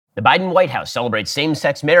The Biden White House celebrates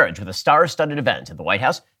same-sex marriage with a star-studded event. At the White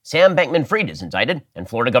House, Sam Bankman-Fried is indicted, and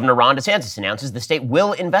Florida Governor Ron DeSantis announces the state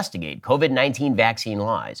will investigate COVID-19 vaccine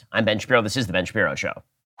lies. I'm Ben Shapiro. This is The Ben Shapiro Show.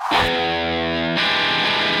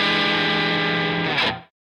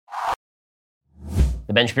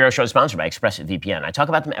 The Ben Shapiro Show is sponsored by ExpressVPN. I talk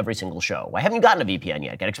about them every single show. Why haven't you gotten a VPN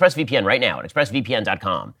yet? Get ExpressVPN right now at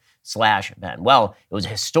expressvpn.com/Ben. Well, it was a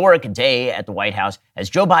historic day at the White House as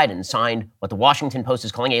Joe Biden signed what the Washington Post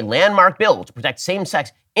is calling a landmark bill to protect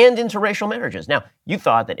same-sex and interracial marriages. Now, you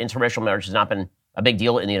thought that interracial marriage has not been a big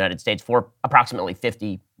deal in the United States for approximately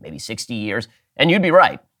 50, maybe 60 years, and you'd be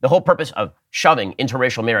right. The whole purpose of shoving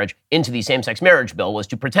interracial marriage into the same-sex marriage bill was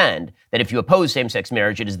to pretend that if you oppose same-sex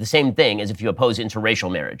marriage, it is the same thing as if you oppose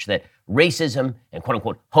interracial marriage, that racism and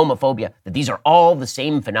quote-unquote homophobia, that these are all the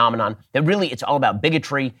same phenomenon, that really it's all about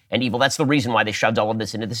bigotry and evil. That's the reason why they shoved all of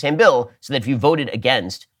this into the same bill, so that if you voted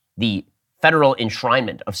against the federal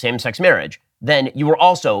enshrinement of same-sex marriage, then you were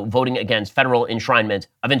also voting against federal enshrinement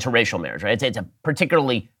of interracial marriage, right? It's a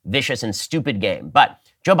particularly vicious and stupid game. But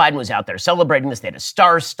Joe Biden was out there celebrating this. They had a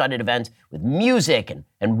star-studded event with music and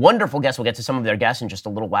wonderful guests. We'll get to some of their guests in just a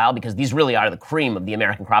little while because these really are the cream of the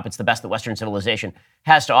American crop. It's the best that Western civilization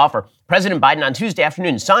has to offer. President Biden on Tuesday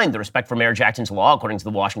afternoon signed the Respect for Marriage Act into law, according to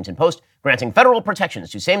the Washington Post, granting federal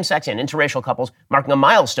protections to same-sex and interracial couples, marking a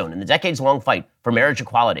milestone in the decades-long fight for marriage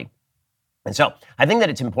equality. And so I think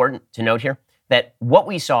that it's important to note here that what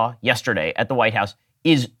we saw yesterday at the White House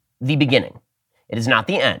is the beginning. It is not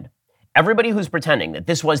the end. Everybody who's pretending that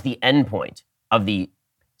this was the end point of the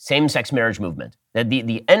same-sex marriage movement, that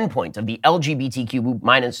the end point of the LGBTQ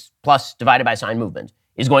minus plus divided by sign movement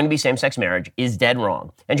is going to be same-sex marriage is dead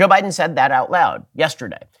wrong. And Joe Biden said that out loud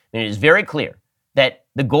yesterday. And it is very clear that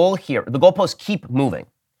the goal here, the goalposts keep moving.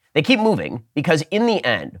 They keep moving because in the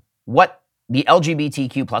end, what the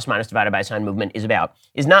LGBTQ plus minus divided by sign movement is about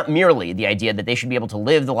is not merely the idea that they should be able to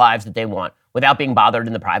live the lives that they want without being bothered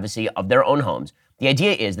in the privacy of their own homes. The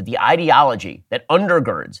idea is that the ideology that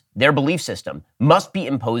undergirds their belief system must be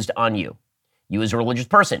imposed on you. You as a religious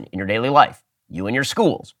person in your daily life, you in your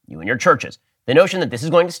schools, you in your churches. The notion that this is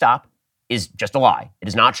going to stop is just a lie. It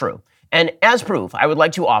is not true. And as proof, I would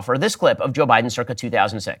like to offer this clip of Joe Biden circa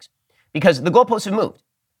 2006, because the goalposts have moved.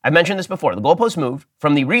 I've mentioned this before. The goalposts moved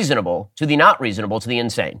from the reasonable to the not reasonable to the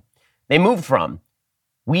insane. They moved from,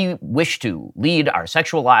 we wish to lead our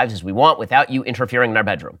sexual lives as we want without you interfering in our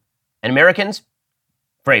bedroom. And Americans,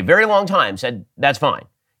 for a very long time, said that's fine.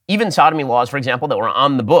 Even sodomy laws, for example, that were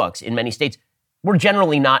on the books in many states were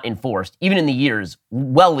generally not enforced, even in the years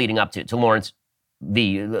well leading up to Lawrence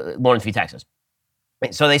v. Texas.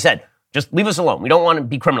 So they said, just leave us alone. We don't want to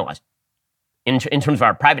be criminalized in terms of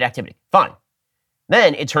our private activity. Fine.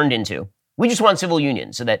 Then it turned into, we just want civil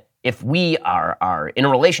unions so that if we are in a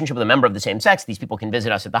relationship with a member of the same sex, these people can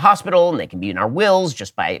visit us at the hospital and they can be in our wills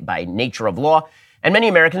just by nature of law. And many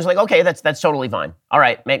Americans were like, okay, that's totally fine. All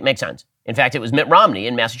right, makes sense. In fact, it was Mitt Romney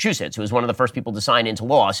in Massachusetts who was one of the first people to sign into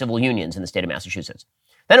law civil unions in the state of Massachusetts.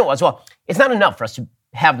 Then it was, well, it's not enough for us to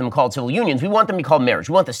have them called civil unions. We want them to be called marriage.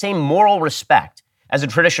 We want the same moral respect as a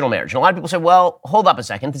traditional marriage. And a lot of people say, well, hold up a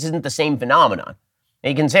second. This isn't the same phenomenon. And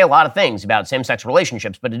you can say a lot of things about same-sex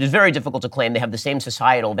relationships, but it is very difficult to claim they have the same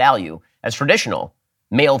societal value as traditional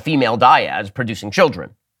male-female dyads producing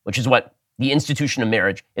children, which is what the institution of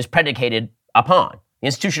marriage is predicated upon. The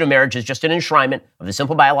institution of marriage is just an enshrinement of the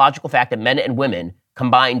simple biological fact that men and women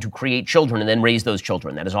combine to create children and then raise those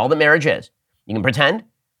children. That is all that marriage is. You can pretend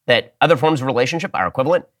that other forms of relationship are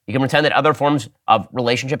equivalent. You can pretend that other forms of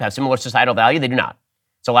relationship have similar societal value. They do not.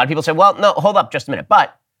 So a lot of people say, well, no, hold up just a minute.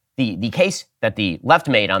 But the case that the left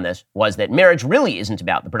made on this was that marriage really isn't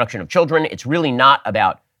about the production of children. It's really not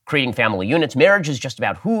about creating family units. Marriage is just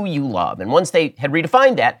about who you love. And once they had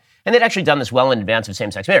redefined that, and they'd actually done this well in advance of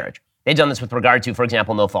same-sex marriage, they'd done this with regard to, for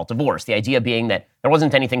example, no-fault divorce. The idea being that there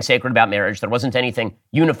wasn't anything sacred about marriage. There wasn't anything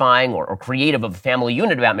unifying or creative of a family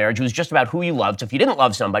unit about marriage. It was just about who you loved. So if you didn't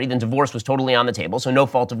love somebody, then divorce was totally on the table. So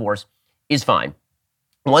no-fault divorce is fine.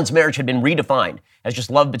 Once marriage had been redefined as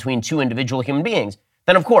just love between two individual human beings,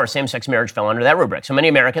 then of course same-sex marriage fell under that rubric. So many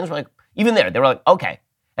Americans were like, even there, they were like, okay.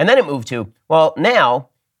 And then it moved to, well, now,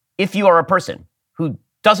 if you are a person who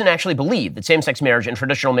doesn't actually believe that same-sex marriage and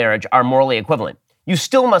traditional marriage are morally equivalent, you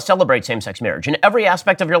still must celebrate same-sex marriage in every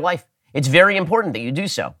aspect of your life. It's very important that you do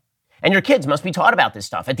so. And your kids must be taught about this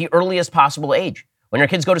stuff at the earliest possible age. When your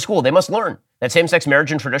kids go to school, they must learn that same-sex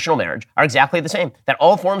marriage and traditional marriage are exactly the same, that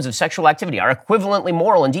all forms of sexual activity are equivalently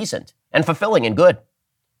moral and decent and fulfilling and good.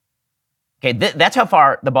 Okay, that's how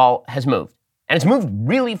far the ball has moved. And it's moved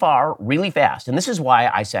really far, really fast. And this is why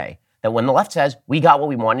I say that when the left says, we got what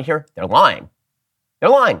we wanted here, they're lying. They're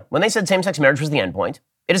lying. When they said same-sex marriage was the end point,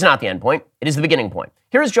 It is not the end point. It is the beginning point.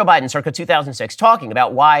 Here is Joe Biden circa 2006 talking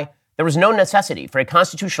about why there was no necessity for a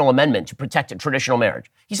constitutional amendment to protect traditional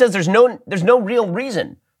marriage. He says there's no real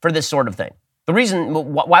reason for this sort of thing. The reason,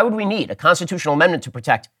 why would we need a constitutional amendment to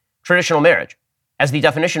protect traditional marriage as the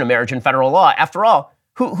definition of marriage in federal law? After all,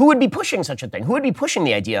 who would be pushing such a thing? Who would be pushing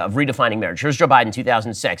the idea of redefining marriage? Here's Joe Biden,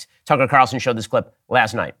 2006. Tucker Carlson showed this clip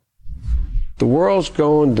last night. The world's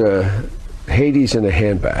going to Hades in a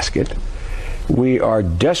handbasket. We are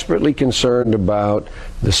desperately concerned about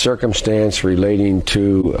the circumstance relating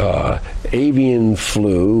to avian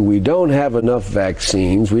flu. We don't have enough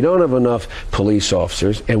vaccines. We don't have enough police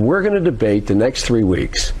officers. And we're going to debate the next 3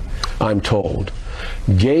 weeks, I'm told,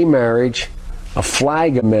 gay marriage, a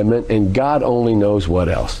flag amendment, and God only knows what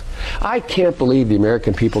else. I can't believe the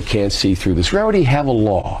American people can't see through this. We already have a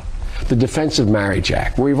law, the Defense of Marriage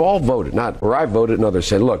Act, where we've all voted, not where I voted and others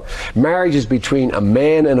said, look, marriage is between a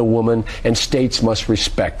man and a woman, and states must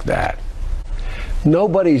respect that.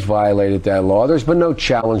 Nobody's violated that law. There's been no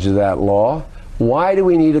challenge to that law. Why do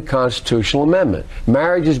we need a constitutional amendment?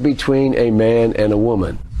 Marriage is between a man and a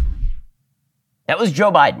woman. That was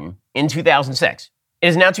Joe Biden in 2006. It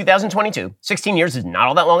is now 2022. 16 years is not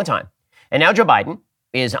all that long a time. And now Joe Biden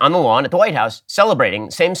is on the lawn at the White House celebrating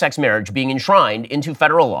same-sex marriage being enshrined into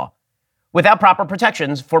federal law without proper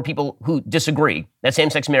protections for people who disagree that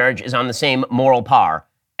same-sex marriage is on the same moral par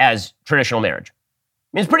as traditional marriage.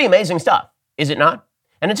 I mean, it's pretty amazing stuff, is it not?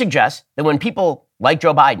 And it suggests that when people like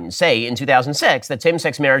Joe Biden say in 2006 that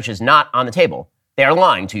same-sex marriage is not on the table, they are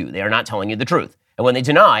lying to you. They are not telling you the truth. And when they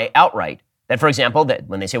deny outright that, for example, that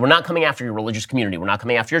when they say, we're not coming after your religious community, we're not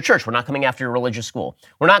coming after your church, we're not coming after your religious school,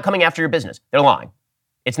 we're not coming after your business, they're lying.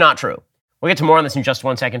 It's not true. We'll get to more on this in just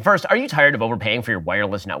 1 second. First, are you tired of overpaying for your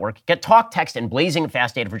wireless network? Get talk, text, and blazing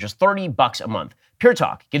fast data for just $30 a month. Pure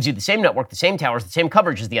Talk gives you the same network, the same towers, the same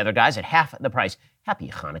coverage as the other guys at half the price. Happy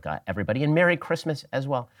Hanukkah, everybody, and Merry Christmas as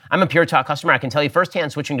well. I'm a Pure Talk customer. I can tell you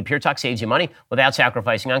firsthand, switching to Pure Talk saves you money without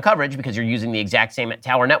sacrificing on coverage because you're using the exact same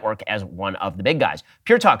tower network as one of the big guys.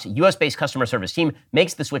 Pure Talk's US-based customer service team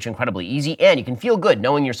makes the switch incredibly easy, and you can feel good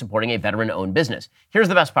knowing you're supporting a veteran-owned business. Here's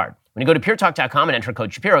the best part. When you go to puretalk.com and enter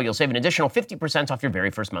code Shapiro, you'll save an additional 50% off your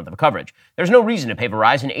very first month of coverage. There's no reason to pay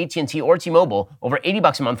Verizon, AT&T, or T-Mobile over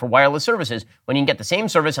 $80 a month for wireless services when you can get the same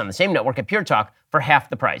service on the same network at Pure Talk for half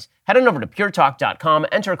the price. Head on over to puretalk.com,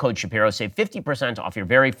 enter code Shapiro, save 50% off your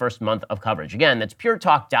very first month of coverage. Again, that's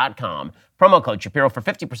puretalk.com, promo code Shapiro for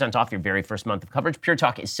 50% off your very first month of coverage. Pure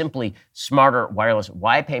Talk is simply smarter wireless.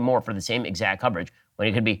 Why pay more for the same exact coverage when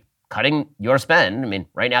you could be cutting your spend? I mean,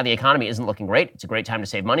 right now the economy isn't looking great. It's a great time to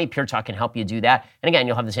save money. Pure Talk can help you do that. And again,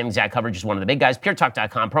 you'll have the same exact coverage as one of the big guys.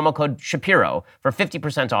 PureTalk.com, promo code Shapiro for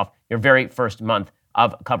 50% off your very first month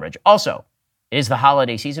of coverage. Also, it is the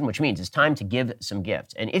holiday season, which means it's time to give some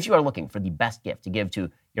gifts. And if you are looking for the best gift to give to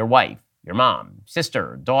your wife, your mom,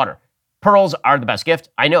 sister, daughter, pearls are the best gift.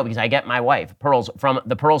 I know because I get my wife pearls from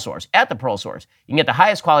the Pearl Source. At the Pearl Source, you can get the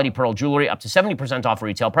highest quality pearl jewelry up to 70% off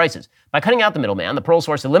retail prices. By cutting out the middleman, the Pearl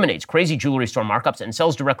Source eliminates crazy jewelry store markups and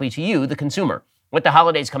sells directly to you, the consumer. With the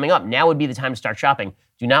holidays coming up, now would be the time to start shopping.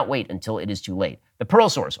 Do not wait until it is too late. The Pearl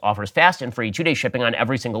Source offers fast and free 2-day shipping on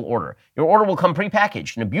every single order. Your order will come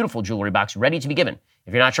prepackaged in a beautiful jewelry box ready to be given.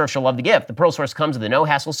 If you're not sure if she'll love the gift, the Pearl Source comes with a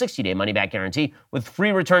no-hassle 60-day money-back guarantee with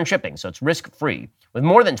free return shipping, so it's risk-free. With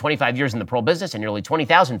more than 25 years in the pearl business and nearly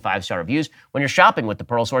 20,000 five-star reviews, when you're shopping with the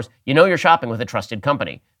Pearl Source, you know you're shopping with a trusted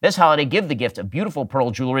company. This holiday, give the gift of beautiful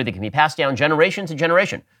pearl jewelry that can be passed down generation to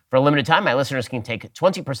generation. For a limited time, my listeners can take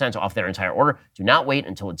 20% off their entire order. Do not wait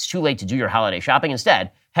until it's too late to do your holiday shopping.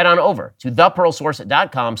 Instead, head on over to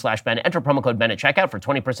thepearlsource.com/Ben. Enter promo code Ben at checkout for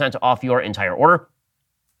 20% off your entire order.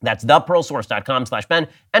 That's thepearlsource.com/Ben.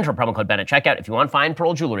 Enter promo code Ben at checkout. If you want fine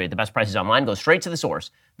pearl jewelry at the best prices online, go straight to the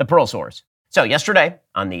source, the Pearl Source. So yesterday,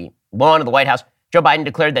 on the lawn of the White House, Joe Biden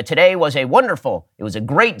declared that today was it was a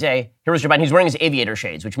great day. Here was Joe Biden. He's wearing his aviator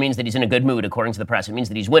shades, which means that he's in a good mood, according to the press. It means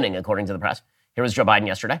that he's winning, according to the press. Here was Joe Biden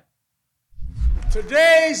yesterday.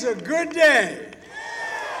 Today's a good day.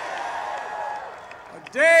 A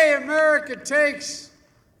day America takes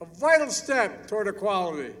a vital step toward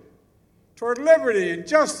equality, toward liberty and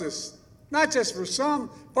justice, not just for some,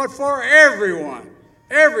 but for everyone.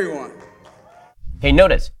 Everyone. Okay,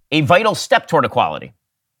 notice, a vital step toward equality.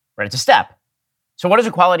 Right, it's a step. So what does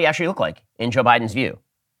equality actually look like in Joe Biden's view?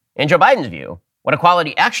 In Joe Biden's view, what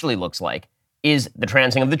equality actually looks like is the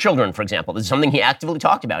transing of the children, for example. This is something he actively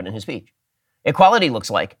talked about in his speech. Equality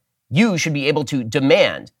looks like you should be able to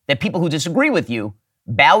demand that people who disagree with you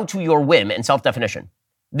bow to your whim and self-definition.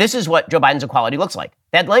 This is what Joe Biden's equality looks like.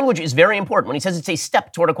 That language is very important when he says it's a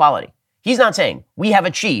step toward equality. He's not saying we have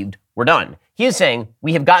achieved, we're done. He is saying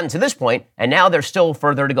we have gotten to this point, and now there's still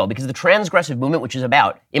further to go because the transgressive movement, which is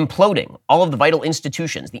about imploding all of the vital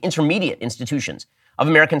institutions, the intermediate institutions of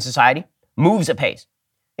American society, moves apace.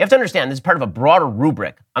 You have to understand this is part of a broader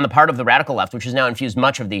rubric on the part of the radical left, which has now infused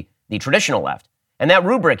much of the traditional left. And that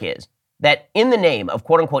rubric is that in the name of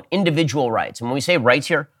quote-unquote individual rights, and when we say rights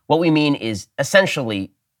here, what we mean is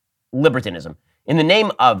essentially libertinism. In the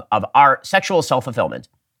name of our sexual self-fulfillment,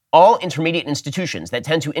 all intermediate institutions that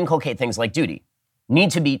tend to inculcate things like duty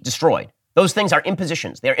need to be destroyed. Those things are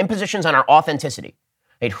impositions. They are impositions on our authenticity.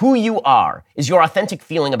 Right? Who you are is your authentic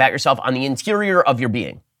feeling about yourself on the interior of your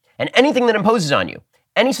being. And anything that imposes on you,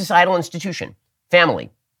 any societal institution,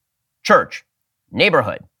 family, church,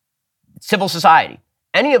 neighborhood, civil society,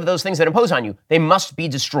 any of those things that impose on you, they must be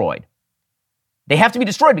destroyed. They have to be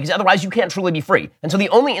destroyed because otherwise you can't truly be free. And so the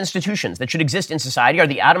only institutions that should exist in society are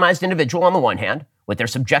the atomized individual on the one hand, with their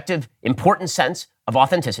subjective, important sense of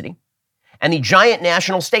authenticity, and the giant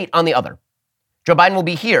national state on the other. Joe Biden will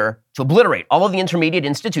be here to obliterate all of the intermediate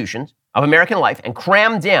institutions of American life and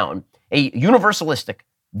cram down a universalistic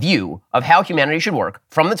view of how humanity should work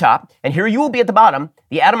from the top. And here you will be at the bottom,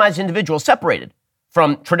 the atomized individual separated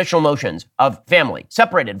from traditional notions of family,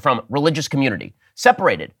 separated from religious community,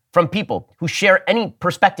 separated from people who share any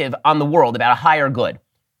perspective on the world about a higher good.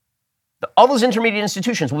 All those intermediate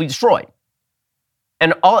institutions will be destroyed.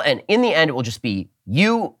 And in the end, it will just be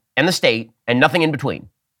you and the state and nothing in between.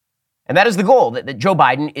 And that is the goal that Joe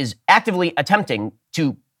Biden is actively attempting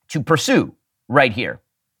to pursue right here.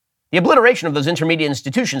 The obliteration of those intermediate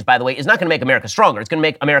institutions, by the way, is not going to make America stronger. It's going to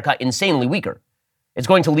make America insanely weaker. It's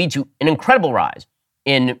going to lead to an incredible rise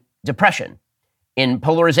in depression, in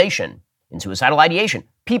polarization, in suicidal ideation.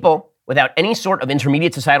 People without any sort of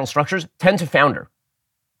intermediate societal structures tend to founder.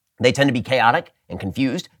 They tend to be chaotic and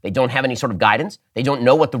confused. They don't have any sort of guidance. They don't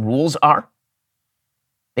know what the rules are.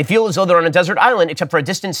 They feel as though they're on a desert island except for a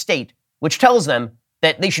distant state, which tells them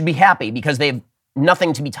that they should be happy because they have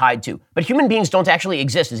nothing to be tied to. But human beings don't actually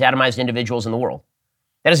exist as atomized individuals in the world.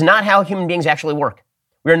 That is not how human beings actually work.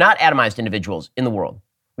 We are not atomized individuals in the world.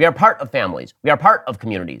 We are part of families. We are part of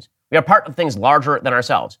communities. We are part of things larger than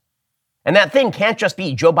ourselves. And that thing can't just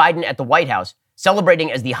be Joe Biden at the White House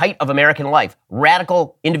celebrating as the height of American life,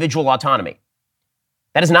 radical individual autonomy.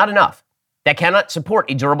 That is not enough. That cannot support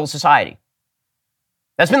a durable society.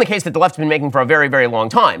 That's been the case that the left's been making for a very, very long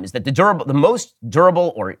time, is that the most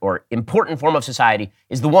durable or important form of society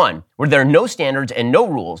is the one where there are no standards and no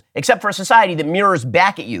rules, except for a society that mirrors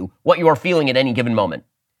back at you what you are feeling at any given moment.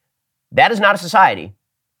 That is not a society.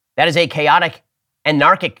 That is a chaotic,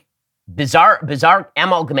 anarchic, bizarre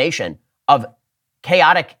amalgamation of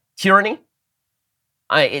chaotic tyranny,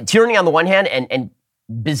 tyranny on the one hand, and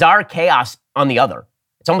bizarre chaos on the other.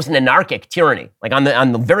 It's almost an anarchic tyranny. Like on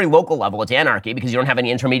the very local level, it's anarchy because you don't have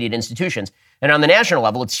any intermediate institutions. And on the national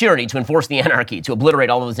level, it's tyranny to enforce the anarchy, to obliterate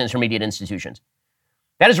all of those intermediate institutions.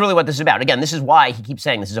 That is really what this is about. Again, this is why he keeps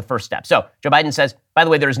saying this is a first step. So Joe Biden says, by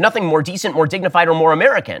the way, there is nothing more decent, more dignified, or more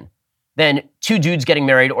American than two dudes getting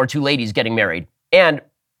married or two ladies getting married and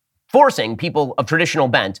forcing people of traditional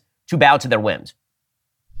bent to bow to their whims.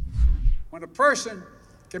 When a person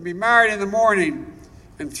can be married in the morning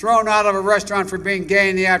and thrown out of a restaurant for being gay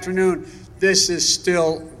in the afternoon, this is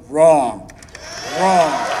still wrong.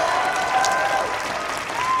 Wrong.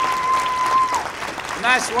 And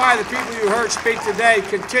that's why the people you heard speak today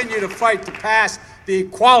continue to fight to pass the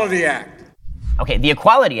Equality Act. Okay, the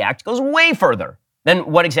Equality Act goes way further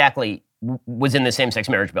than what exactly was in the same-sex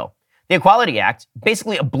marriage bill. The Equality Act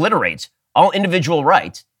basically obliterates all individual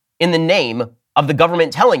rights in the name of the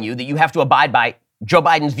government telling you that you have to abide by Joe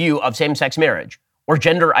Biden's view of same-sex marriage or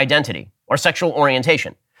gender identity or sexual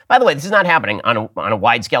orientation. By the way, this is not happening on a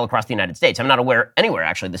wide scale across the United States. I'm not aware anywhere,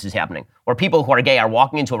 actually, this is happening, where people who are gay are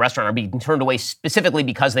walking into a restaurant or being turned away specifically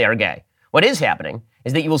because they are gay. What is happening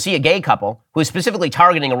is that you will see a gay couple who is specifically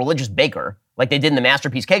targeting a religious baker, like they did in the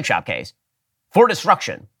Masterpiece Cake Shop case, for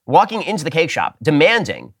destruction, walking into the cake shop,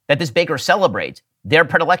 demanding that this baker celebrate their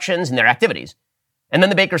predilections and their activities. And then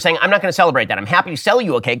the baker saying, I'm not going to celebrate that. I'm happy to sell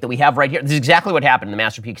you a cake that we have right here. This is exactly what happened in the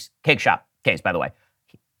Masterpiece Cake Shop case, by the way.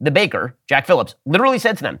 The baker, Jack Phillips, literally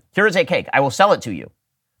said to them, here is a cake. I will sell it to you.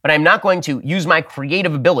 But I'm not going to use my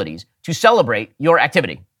creative abilities to celebrate your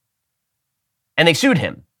activity. And they sued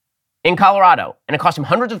him in Colorado, and it cost him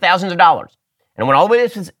hundreds of thousands of dollars. And it went all the way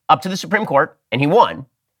up to the Supreme Court, and he won.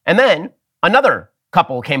 And then another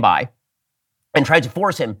couple came by and tried to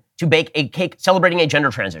force him to bake a cake celebrating a gender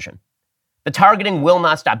transition. The targeting will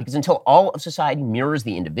not stop because until all of society mirrors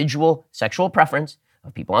the individual sexual preference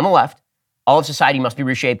of people on the left, all of society must be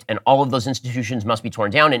reshaped, and all of those institutions must be torn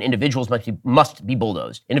down, and individuals must be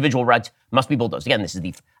bulldozed. Individual rights must be bulldozed. Again, I'm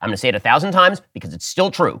going to say it 1,000 times because it's still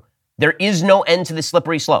true. There is no end to this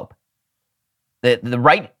slippery slope. The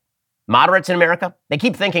right moderates in America, they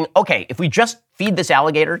keep thinking, okay, if we just feed this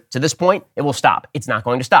alligator to this point, it will stop. It's not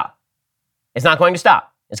going to stop. It's not going to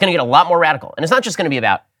stop. It's going to get a lot more radical. And it's not just going to be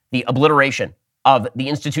about the obliteration of the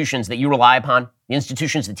institutions that you rely upon, the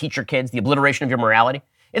institutions that teach your kids, the obliteration of your morality.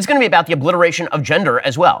 It's going to be about the obliteration of gender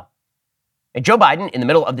as well. And Joe Biden, in the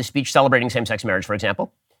middle of the speech celebrating same-sex marriage, for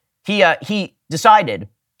example, he decided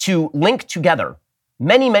to link together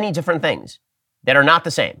many, many different things that are not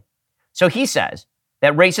the same. So he says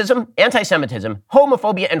that racism, anti-Semitism,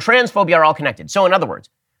 homophobia, and transphobia are all connected. So in other words,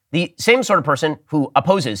 the same sort of person who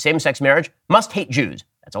opposes same-sex marriage must hate Jews.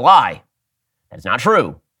 That's a lie. That is not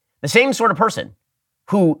true. The same sort of person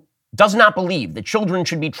who does not believe that children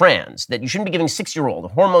should be trans, that you shouldn't be giving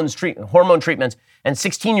 6-year-old hormone treatments and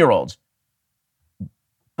 16-year-olds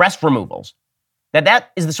breast removals,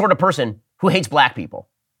 that is the sort of person who hates black people.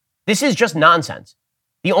 This is just nonsense.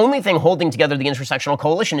 The only thing holding together the intersectional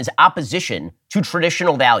coalition is opposition to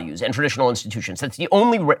traditional values and traditional institutions. That's the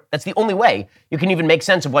only way you can even make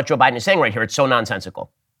sense of what Joe Biden is saying right here. It's so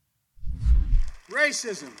nonsensical.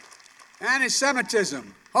 Racism,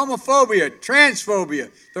 anti-Semitism, homophobia,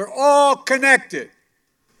 transphobia, they're all connected.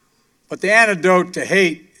 But the antidote to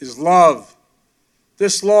hate is love.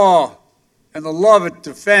 This law and the love it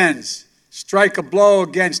defends strike a blow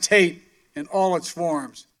against hate in all its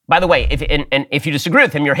forms. By the way, if you disagree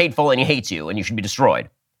with him, you're hateful and he hates you and you should be destroyed.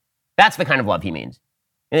 That's the kind of love he means.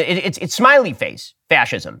 It's smiley face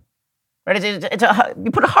fascism, right?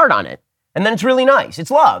 You put a heart on it, and then it's really nice.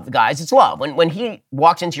 It's love, guys. It's love. When he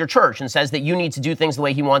walks into your church and says that you need to do things the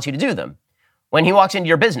way he wants you to do them. When he walks into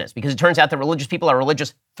your business, because it turns out that religious people are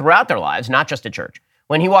religious throughout their lives, not just at church.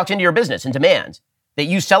 When he walks into your business and demands that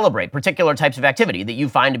you celebrate particular types of activity that you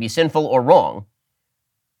find to be sinful or wrong,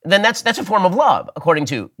 then that's a form of love, according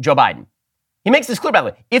to Joe Biden. He makes this clear, by the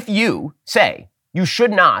way. If you say you should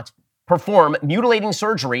not perform mutilating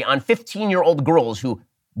surgery on 15-year-old girls who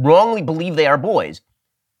wrongly believe they are boys,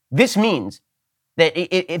 this means that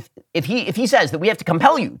if he says that we have to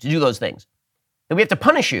compel you to do those things, that we have to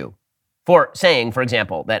punish you for saying, for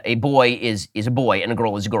example, that a boy is a boy and a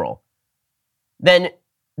girl is a girl, then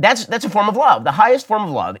that's a form of love. The highest form of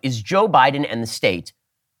love is Joe Biden and the state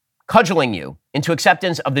cudgeling you into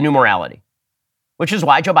acceptance of the new morality, which is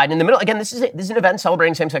why Joe Biden in the middle, again, this is an event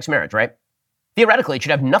celebrating same-sex marriage, right? Theoretically, it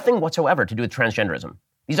should have nothing whatsoever to do with transgenderism.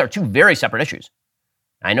 These are two very separate issues.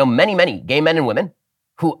 I know many, many gay men and women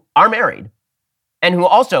who are married and who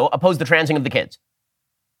also oppose the transing of the kids.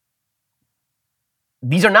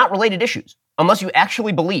 These are not related issues unless you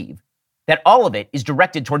actually believe that all of it is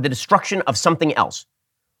directed toward the destruction of something else.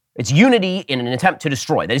 It's unity in an attempt to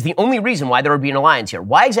destroy. That is the only reason why there would be an alliance here.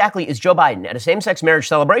 Why exactly is Joe Biden at a same-sex marriage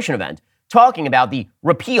celebration event talking about the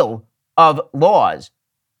repeal of laws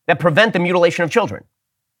that prevent the mutilation of children?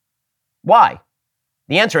 Why?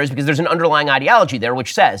 The answer is because there's an underlying ideology there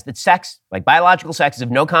which says that sex, like biological sex, is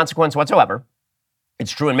of no consequence whatsoever.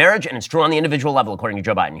 It's true in marriage and it's true on the individual level, according to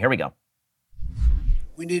Joe Biden. Here we go.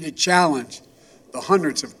 We need to challenge the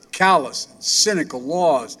hundreds of callous and cynical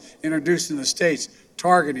laws introduced in the states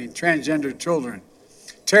targeting transgender children,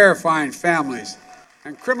 terrifying families,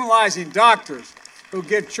 and criminalizing doctors who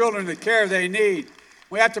give children the care they need.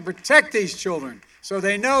 We have to protect these children so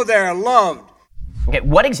they know they're loved. Okay,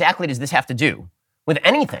 what exactly does this have to do with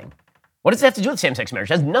anything? What does it have to do with same-sex marriage?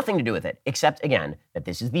 It has nothing to do with it, except, again, that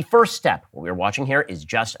this is the first step. What we're watching here is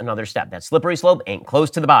just another step. That slippery slope ain't close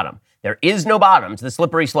to the bottom. There is no bottom to the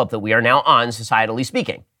slippery slope that we are now on, societally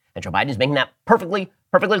speaking. And Joe Biden is making that perfectly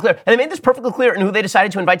clear. And they made this perfectly clear in who they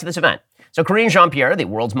decided to invite to this event. So Karine Jean-Pierre, the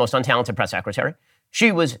world's most untalented press secretary,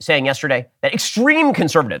 she was saying yesterday that extreme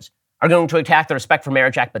conservatives are going to attack the Respect for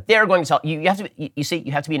Marriage Act, but they're going to sell. You have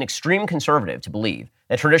to be an extreme conservative to believe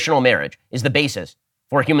that traditional marriage is the basis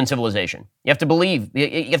for human civilization. You have to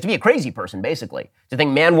be a crazy person, basically, to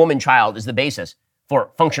think man, woman, child is the basis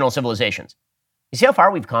for functional civilizations. You see how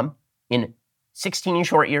far we've come in 16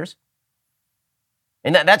 short years?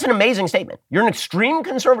 And that's an amazing statement. You're an extreme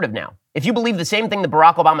conservative now if you believe the same thing that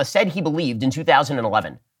Barack Obama said he believed in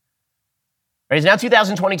 2011. Right? It's now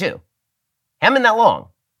 2022. Haven't been that long.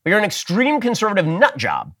 But you're an extreme conservative nut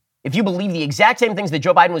job if you believe the exact same things that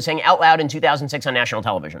Joe Biden was saying out loud in 2006 on national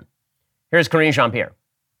television. Here's Karine Jean-Pierre.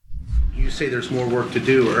 You say there's more work to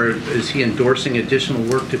do, or is he endorsing additional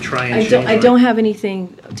work to try and change? I don't have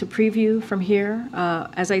anything to preview from here.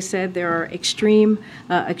 As I said, there are extreme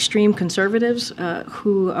conservatives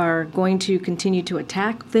who are going to continue to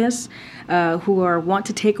attack this, who want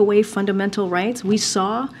to take away fundamental rights. We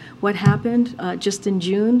saw what happened just in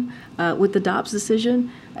June with the Dobbs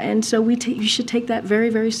decision, and so you should take that very,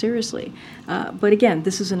 very seriously. But again,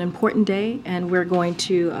 this is an important day, and we're going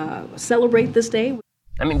to celebrate this day.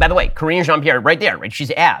 I mean, by the way, Karine Jean-Pierre, right there, right?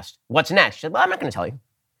 She's asked, what's next? She said, well, I'm not going to tell you.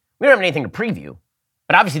 We don't have anything to preview.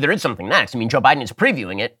 But obviously there is something next. I mean, Joe Biden is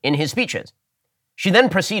previewing it in his speeches. She then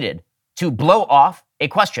proceeded to blow off a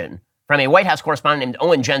question from a White House correspondent named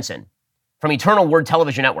Owen Jensen from Eternal Word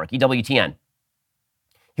Television Network, EWTN.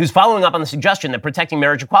 He was following up on the suggestion that protecting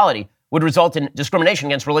marriage equality would result in discrimination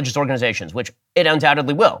against religious organizations, which it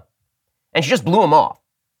undoubtedly will. And she just blew him off.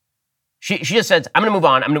 She just said, I'm going to move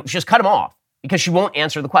on. She just cut him off, because she won't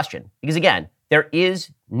answer the question. Because again, there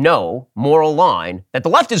is no moral line that the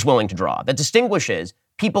left is willing to draw that distinguishes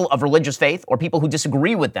people of religious faith or people who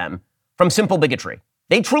disagree with them from simple bigotry.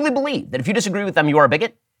 They truly believe that if you disagree with them, you are a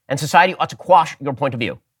bigot, and society ought to quash your point of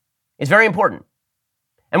view. It's very important.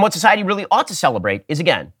 And what society really ought to celebrate is,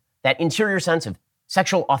 again, that interior sense of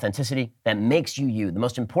sexual authenticity that makes you you, the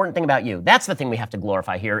most important thing about you. That's the thing we have to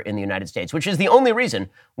glorify here in the United States, which is the only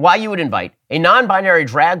reason why you would invite a non-binary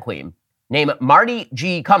drag queen named Marty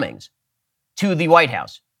G. Cummings to the White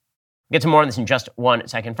House. We'll get to more on this in just 1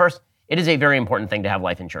 second. First, it is a very important thing to have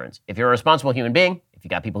life insurance. If you're a responsible human being, if you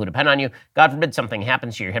got people who depend on you, God forbid something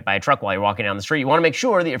happens to you, you're hit by a truck while you're walking down the street, you want to make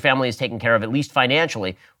sure that your family is taken care of, at least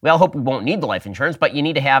financially. We all hope we won't need the life insurance, but you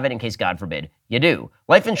need to have it in case, God forbid, you do.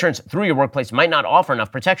 Life insurance through your workplace might not offer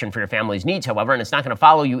enough protection for your family's needs, however, and it's not going to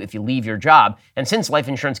follow you if you leave your job. And since life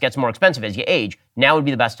insurance gets more expensive as you age, now would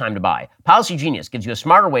be the best time to buy. Policy Genius gives you a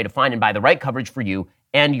smarter way to find and buy the right coverage for you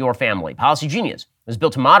and your family. Policy Genius was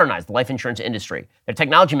built to modernize the life insurance industry. Their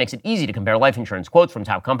technology makes it easy to compare life insurance quotes from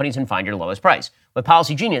top companies and find your lowest price. With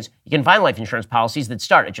Policy Genius, you can find life insurance policies that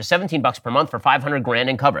start at just $17 per month for $500,000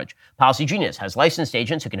 in coverage. Policy Genius has licensed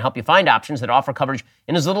agents who can help you find options that offer coverage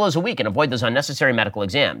in as little as a week and avoid those unnecessary medical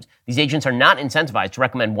exams. These agents are not incentivized to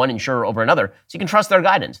recommend one insurer over another, so you can trust their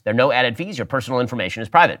guidance. There are no added fees. Your personal information is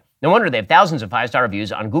private. No wonder they have thousands of 5-star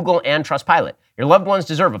reviews on Google and Trustpilot. Your loved ones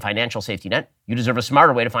deserve a financial safety net. You deserve a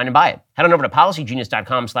smarter way to find and buy it. Head on over to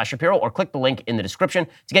policygenius.com/Shapiro or click the link in the description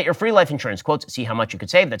to get your free life insurance quotes. See how much you could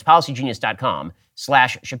save. That's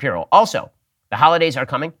policygenius.com/Shapiro. Also, the holidays are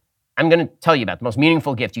coming. I'm going to tell you about the most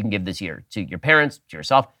meaningful gift you can give this year to your parents, to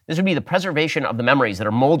yourself. This would be the preservation of the memories that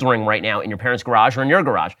are moldering right now in your parents' garage or in your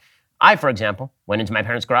garage. I, for example, went into my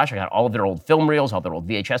parents' garage. I got all of their old film reels, all their old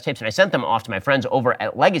VHS tapes, and I sent them off to my friends over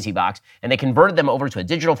at Legacy Box, and they converted them over to a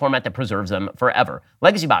digital format that preserves them forever.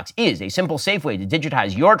 Legacy Box is a simple, safe way to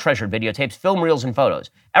digitize your treasured videotapes, film reels, and photos.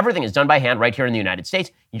 Everything is done by hand right here in the United States.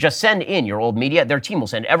 You just send in your old media. Their team will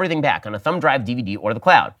send everything back on a thumb drive, DVD, or the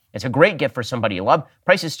cloud. It's a great gift for somebody you love.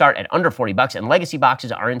 Prices start at under $40, and Legacy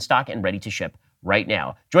Boxes are in stock and ready to ship right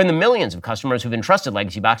now. Join the millions of customers who've entrusted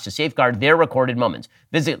Legacy Box to safeguard their recorded moments.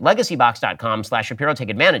 Visit legacybox.com/Shapiro. Take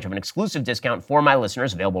advantage of an exclusive discount for my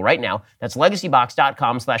listeners available right now. That's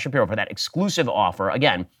legacybox.com/Shapiro for that exclusive offer.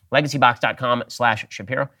 Again,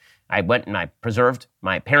 legacybox.com/Shapiro. I went and I preserved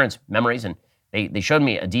my parents' memories, and they showed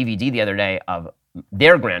me a DVD the other day of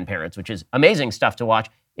their grandparents, which is amazing stuff to watch.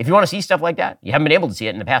 If you want to see stuff like that, you haven't been able to see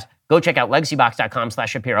it in the past, go check out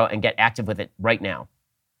legacybox.com/Shapiro and get active with it right now.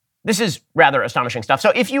 This is rather astonishing stuff.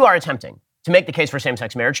 So if you are attempting to make the case for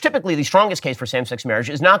same-sex marriage, typically the strongest case for same-sex marriage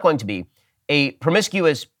is not going to be a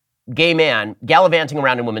promiscuous gay man gallivanting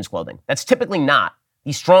around in women's clothing. That's typically not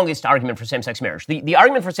the strongest argument for same-sex marriage. The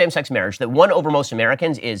argument for same-sex marriage that won over most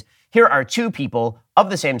Americans is, here are two people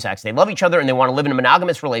of the same sex. They love each other and they want to live in a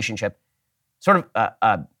monogamous relationship, sort of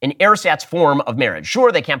an ersatz form of marriage.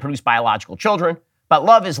 Sure, they can't produce biological children, but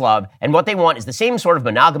love is love, and what they want is the same sort of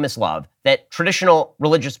monogamous love that traditional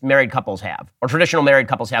religious married couples have, or traditional married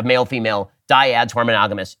couples have, male-female dyads who are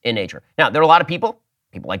monogamous in nature. Now, there are a lot of people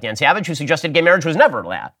like Dan Savage, who suggested gay marriage was never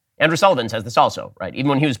that. Andrew Sullivan says this also, right? Even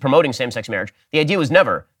when he was promoting same-sex marriage, the idea was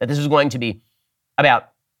never that this was going to be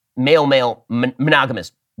about male-male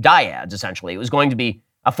monogamous dyads, essentially. It was going to be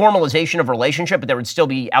a formalization of relationship, but there would still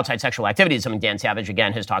be outside sexual activity, something Dan Savage,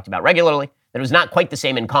 again, has talked about regularly, that it was not quite the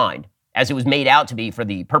same in kind as it was made out to be for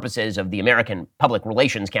the purposes of the American public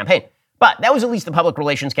relations campaign. But that was at least the public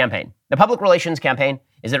relations campaign. The public relations campaign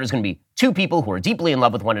is that it was going to be two people who are deeply in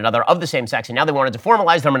love with one another of the same sex, and now they wanted to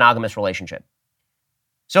formalize their monogamous relationship.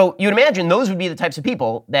 So you'd imagine those would be the types of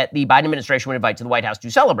people that the Biden administration would invite to the White House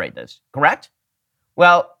to celebrate this, correct?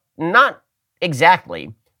 Well, not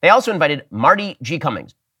exactly. They also invited Marty G.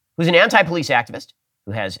 Cummings, who's an anti-police activist,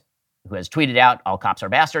 who has tweeted out, all cops are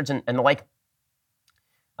bastards, and the like.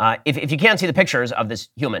 If you can't see the pictures of this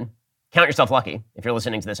human, count yourself lucky if you're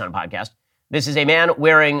listening to this on a podcast. This is a man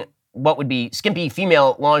wearing what would be skimpy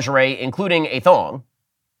female lingerie, including a thong,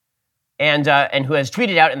 and who has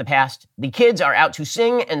tweeted out in the past, "The kids are out to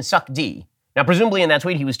sing and suck D." Now, presumably in that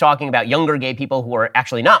tweet, he was talking about younger gay people who are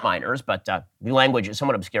actually not minors, but the language is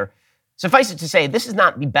somewhat obscure. Suffice it to say, this is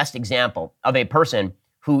not the best example of a person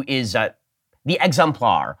who is the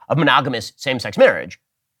exemplar of monogamous same-sex marriage.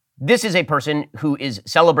 This is a person who is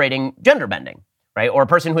celebrating gender bending, right? Or a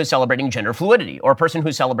person who is celebrating gender fluidity, or a person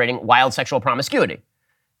who's celebrating wild sexual promiscuity.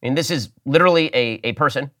 I mean, this is literally a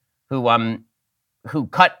person who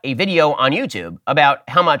cut a video on YouTube about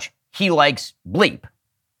how much he likes bleep,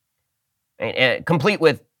 complete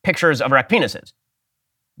with pictures of erect penises.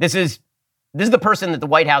 This is the person that the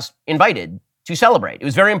White House invited to celebrate. It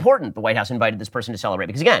was very important the White House invited this person to celebrate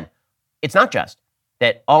because, again, it's not just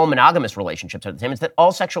that all monogamous relationships are the same. It's that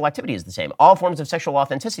all sexual activity is the same. All forms of sexual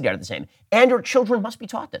authenticity are the same. And your children must be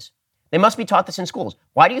taught this. They must be taught this in schools.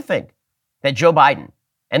 Why do you think that Joe Biden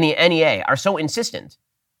and the NEA are so insistent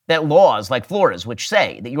that laws like Florida's, which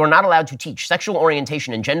say that you are not allowed to teach sexual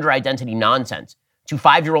orientation and gender identity nonsense to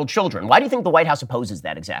 5-year-old children, why do you think the White House opposes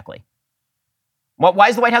that exactly? Why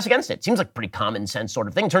is the White House against it? Seems like a pretty common sense sort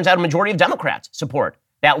of thing. Turns out a majority of Democrats support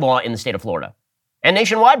that law in the state of Florida. And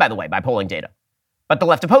nationwide, by the way, by polling data. But the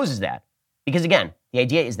left opposes that because, again, the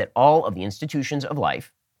idea is that all of the institutions of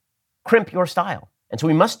life crimp your style. And so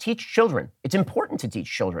we must teach children. It's important to teach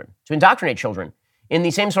children, to indoctrinate children in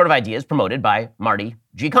the same sort of ideas promoted by Marty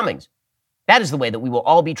G. Cummings. That is the way that we will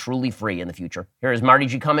all be truly free in the future. Here is Marty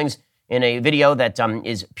G. Cummings in a video that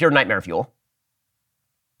is pure nightmare fuel.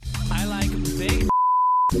 I like big.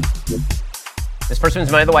 This person is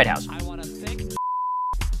invited to the White House. I want a thick.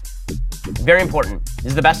 Very important. This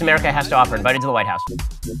is the best America has to offer. Invited to the White House.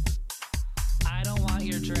 I don't want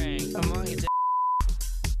your drink. I want your dick.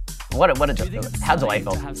 How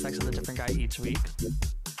delightful. To have sex with a different guy each week.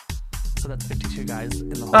 So that's 52 guys in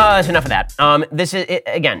the whole. That's enough of that. This is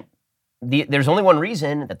again. There's only one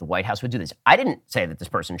reason that the White House would do this. I didn't say that this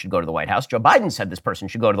person should go to the White House. Joe Biden said this person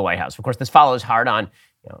should go to the White House. Of course, this follows hard on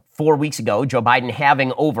 4 weeks ago, Joe Biden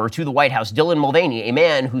having over to the White House Dylan Mulvaney, a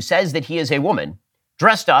man who says that he is a woman,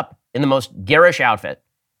 dressed up in the most garish outfit,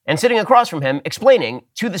 and sitting across from him explaining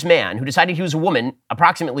to this man who decided he was a woman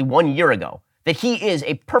approximately 1 year ago that he is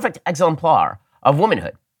a perfect exemplar of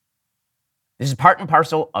womanhood. This is part and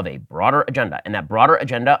parcel of a broader agenda, and that broader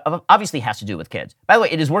agenda obviously has to do with kids. By the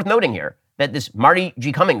way, it is worth noting here that this Marty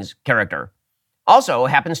G. Cummings character also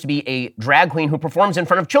happens to be a drag queen who performs in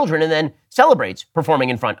front of children and then celebrates performing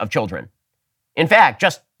in front of children. In fact,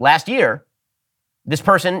 just last year, this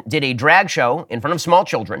person did a drag show in front of small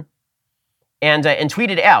children and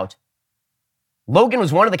tweeted out, Logan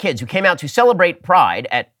was one of the kids who came out to celebrate Pride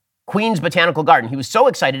at Queens Botanical Garden. He was so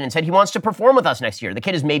excited and said he wants to perform with us next year. The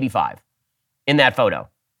kid is maybe 5 in that photo.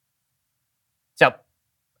 So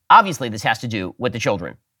obviously this has to do with the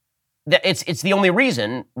children. It's the only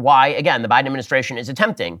reason why, again, the Biden administration is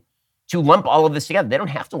attempting to lump all of this together. They don't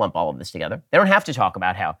have to lump all of this together. They don't have to talk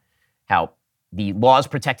about how the laws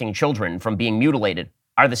protecting children from being mutilated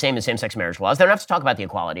are the same as same-sex marriage laws. They don't have to talk about the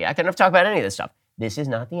Equality Act. They don't have to talk about any of this stuff. This is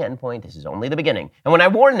not the end point. This is only the beginning. And when I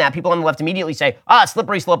warn that, people on the left immediately say,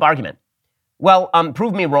 slippery slope argument. Well,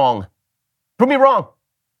 prove me wrong. Prove me wrong.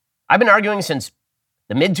 I've been arguing since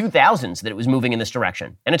the mid-2000s that it was moving in this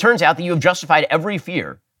direction. And it turns out that you have justified every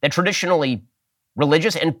fear that traditionally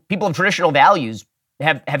religious and people of traditional values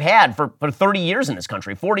have had for 30 years in this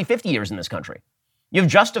country, 40, 50 years in this country. You've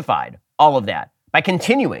justified all of that by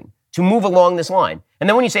continuing to move along this line. And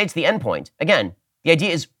then when you say it's the end point, again, the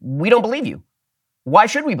idea is we don't believe you. Why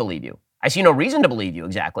should we believe you? I see no reason to believe you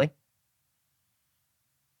exactly.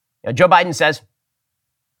 Joe Biden says,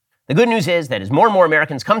 the good news is that as more and more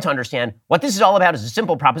Americans come to understand what this is all about is a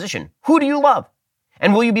simple proposition. Who do you love?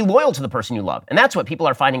 And will you be loyal to the person you love? And that's what people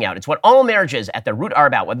are finding out. It's what all marriages at their root are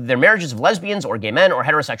about, whether they're marriages of lesbians or gay men or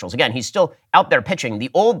heterosexuals. Again, he's still out there pitching the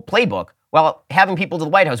old playbook while having people to the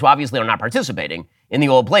White House who obviously are not participating in the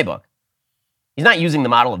old playbook. He's not using the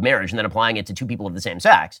model of marriage and then applying it to two people of the same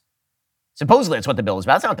sex. Supposedly, that's what the bill is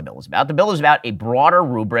about. That's not what the bill is about. The bill is about a broader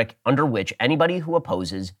rubric under which anybody who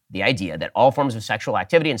opposes the idea that all forms of sexual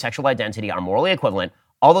activity and sexual identity are morally equivalent,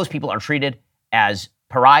 all those people are treated as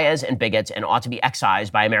pariahs and bigots and ought to be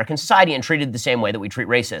excised by American society and treated the same way that we treat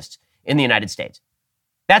racists in the United States.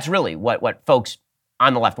 That's really what folks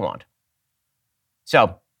on the left want.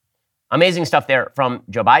 So, amazing stuff there from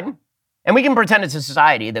Joe Biden. And we can pretend as a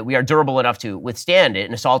society that we are durable enough to withstand it,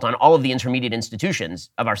 an assault on all of the intermediate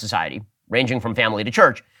institutions of our society, ranging from family to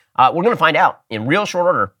church. We're going to find out in real short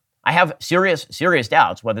order. I have serious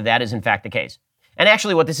doubts whether that is in fact the case. And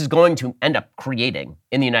actually what this is going to end up creating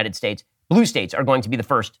in the United States, blue states are going to be the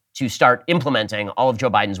first to start implementing all of Joe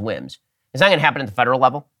Biden's whims. It's not going to happen at the federal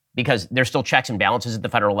level because there's still checks and balances at the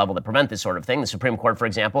federal level that prevent this sort of thing. The Supreme Court, for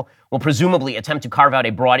example, will presumably attempt to carve out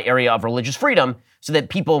a broad area of religious freedom so that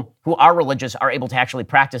people who are religious are able to actually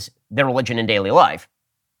practice their religion in daily life.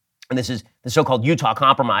 And this is the so-called Utah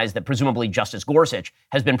Compromise that presumably Justice Gorsuch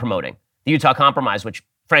has been promoting. The Utah Compromise, which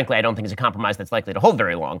frankly I don't think is a compromise that's likely to hold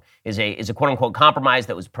very long, is a quote-unquote compromise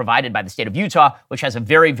that was provided by the state of Utah, which has a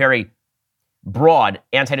very, very broad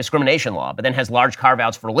anti-discrimination law, but then has large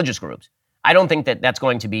carve-outs for religious groups. I don't think that that's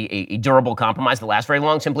going to be a durable compromise that lasts very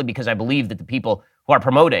long, simply because I believe that the people who are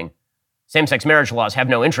promoting same-sex marriage laws have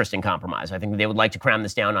no interest in compromise. I think they would like to cram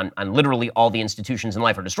this down on literally all the institutions in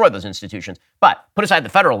life or destroy those institutions. But put aside the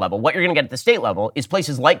federal level, what you're going to get at the state level is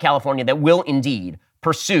places like California that will indeed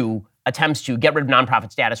pursue attempts to get rid of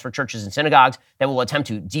nonprofit status for churches and synagogues, that will attempt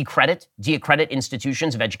to deaccredit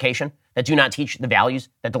institutions of education that do not teach the values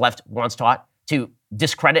that the left wants taught, to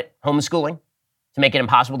discredit homeschooling, to make it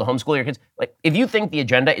impossible to homeschool your kids. Like, if you think the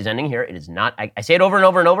agenda is ending here, it is not. I say it over and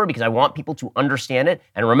over and over because I want people to understand it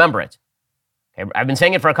and remember it. Okay, I've been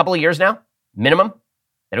saying it for a couple of years now, minimum,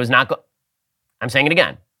 that it was not good. I'm saying it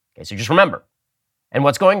again. Okay, so just remember. And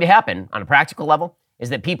what's going to happen on a practical level is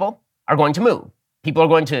that people are going to move. People are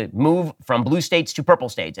going to move from blue states to purple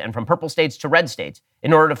states and from purple states to red states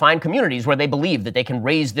in order to find communities where they believe that they can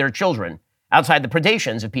raise their children outside the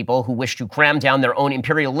predations of people who wish to cram down their own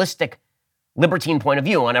imperialistic, libertine point of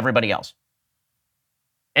view on everybody else.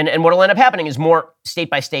 And what will end up happening is more state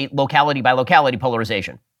by state, locality by locality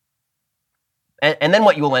polarization. And then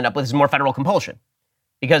what you will end up with is more federal compulsion.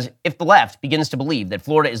 Because if the left begins to believe that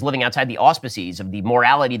Florida is living outside the auspices of the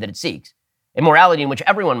morality that it seeks, a morality in which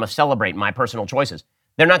everyone must celebrate my personal choices,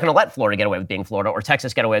 they're not going to let Florida get away with being Florida, or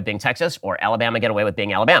Texas get away with being Texas, or Alabama get away with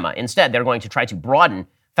being Alabama. Instead, they're going to try to broaden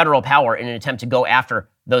federal power in an attempt to go after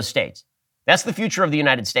those states. That's the future of the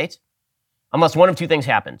United States, unless one of two things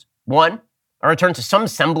happens. One, a return to some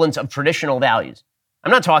semblance of traditional values.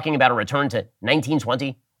 I'm not talking about a return to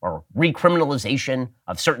 1920 or recriminalization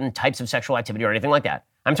of certain types of sexual activity or anything like that.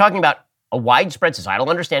 I'm talking about a widespread societal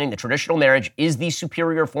understanding that traditional marriage is the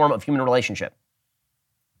superior form of human relationship.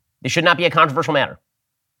 This should not be a controversial matter.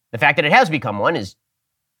 The fact that it has become one is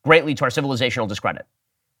greatly to our civilizational discredit.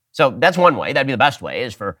 So that's one way. That'd be the best way,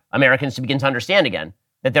 is for Americans to begin to understand again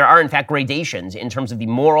that there are, in fact, gradations in terms of the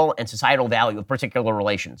moral and societal value of particular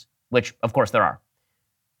relations, which, of course, there are.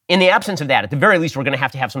 In the absence of that, at the very least, we're going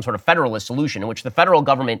to have some sort of federalist solution in which the federal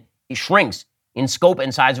government shrinks in scope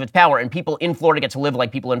and size of its power, and people in Florida get to live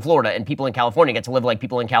like people in Florida, and people in California get to live like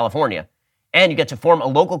people in California. And you get to form a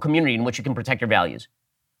local community in which you can protect your values.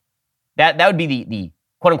 That would be the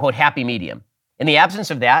quote-unquote happy medium. In the absence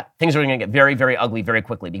of that, things are going to get very, very ugly very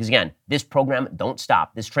quickly because, again, this program don't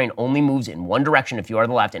stop. This train only moves in one direction if you are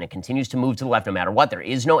the left, and it continues to move to the left no matter what. There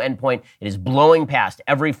is no endpoint. It is blowing past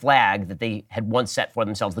every flag that they had once set for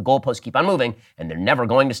themselves. The goalposts keep on moving, and they're never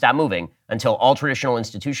going to stop moving until all traditional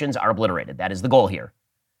institutions are obliterated. That is the goal here.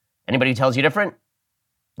 Anybody who tells you different,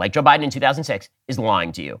 like Joe Biden in 2006, is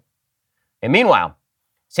lying to you. And meanwhile,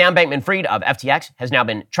 Sam Bankman-Fried of FTX has now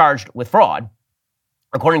been charged with fraud.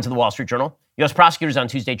 According to the Wall Street Journal, U.S. prosecutors on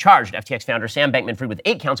Tuesday charged FTX founder Sam Bankman-Fried with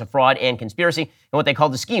 8 counts of fraud and conspiracy in what they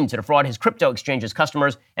called the scheme to defraud his crypto exchange's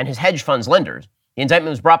customers and his hedge funds lenders. The indictment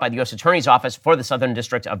was brought by the U.S. Attorney's Office for the Southern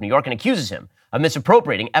District of New York and accuses him of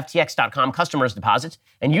misappropriating FTX.com customers' deposits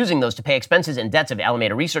and using those to pay expenses and debts of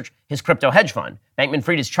Alameda Research, his crypto hedge fund.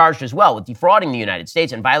 Bankman-Fried is charged as well with defrauding the United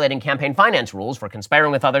States and violating campaign finance rules for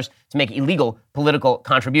conspiring with others to make illegal political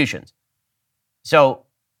contributions. So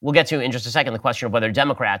we'll get to in just a second the question of whether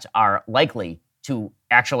Democrats are likely to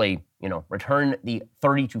actually, return the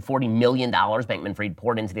 $30 to $40 million Bankman-Fried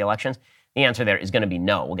poured into the elections. The answer there is going to be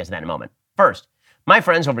no. We'll get to that in a moment. First, my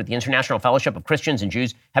friends over at the International Fellowship of Christians and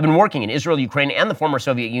Jews have been working in Israel, Ukraine, and the former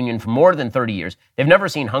Soviet Union for more than 30 years. They've never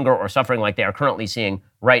seen hunger or suffering like they are currently seeing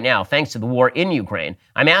right now, thanks to the war in Ukraine.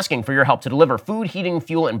 I'm asking for your help to deliver food, heating,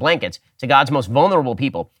 fuel, and blankets to God's most vulnerable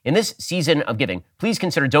people. In this season of giving, please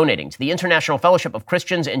consider donating to the International Fellowship of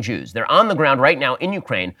Christians and Jews. They're on the ground right now in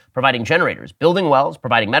Ukraine, providing generators, building wells,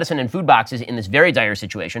 providing medicine and food boxes in this very dire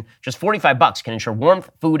situation. Just $45 can ensure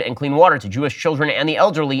warmth, food, and clean water to Jewish children and the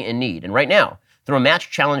elderly in need. And right now, through a match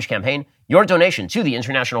challenge campaign, your donation to the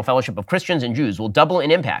International Fellowship of Christians and Jews will double in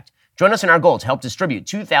impact. Join us in our goal to help distribute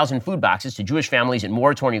 2,000 food boxes to Jewish families in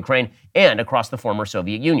war-torn Ukraine and across the former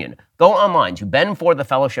Soviet Union. Go online to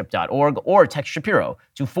benforthefellowship.org or text Shapiro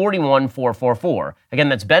to 41444. Again,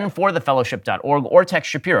 that's benforthefellowship.org or text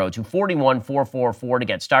Shapiro to 41444 to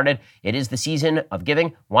get started. It is the season of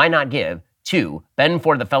giving. Why not give to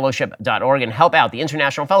benforthefellowship.org and help out the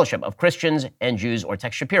International Fellowship of Christians and Jews, or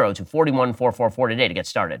text Shapiro to 41444 today to get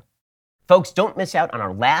started. Folks, don't miss out on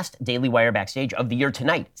our last Daily Wire Backstage of the year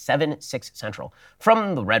tonight, 7/6 Central.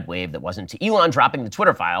 From the red wave that wasn't to Elon dropping the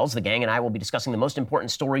Twitter files, the gang and I will be discussing the most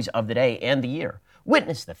important stories of the day and the year.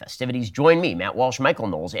 Witness the festivities. Join me, Matt Walsh, Michael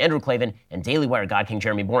Knowles, Andrew Klavan, and Daily Wire God King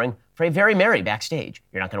Jeremy Boring for a very merry Backstage.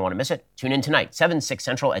 You're not going to want to miss it. Tune in tonight, 7/6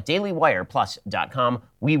 Central at dailywireplus.com.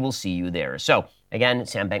 We will see you there. So, again,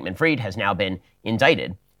 Sam Bankman-Fried has now been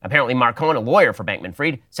indicted. Apparently, Mark Cohen, a lawyer for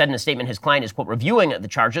Bankman-Fried, said in a statement his client is, quote, reviewing the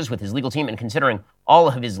charges with his legal team and considering all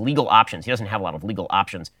of his legal options. He doesn't have a lot of legal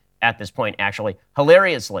options at this point, actually.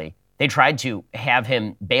 Hilariously, they tried to have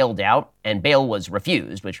him bailed out, and bail was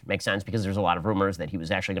refused, which makes sense because there's a lot of rumors that he was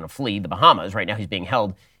actually going to flee the Bahamas. Right now, he's being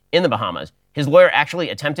held in the Bahamas. His lawyer actually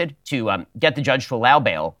attempted to get the judge to allow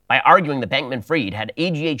bail by arguing that Bankman-Fried had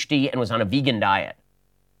ADHD and was on a vegan diet.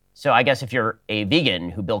 So I guess if you're a vegan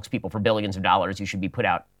who bilks people for billions of dollars, you should be put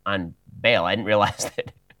out on bail. I didn't realize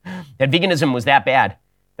that veganism was that bad.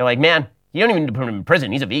 They're like, man, you don't even need to put him in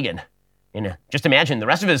prison. He's a vegan. Just imagine the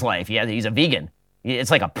rest of his life. Yeah, he's a vegan.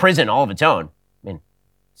 It's like a prison all of its own. I mean,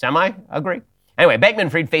 semi-agree. Anyway,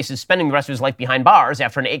 Bankman-Fried faces spending the rest of his life behind bars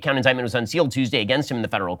after an 8-count indictment was unsealed Tuesday against him in the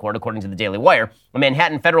federal court, according to the Daily Wire. A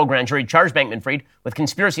Manhattan federal grand jury charged Bankman-Fried with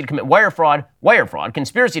conspiracy to commit wire fraud,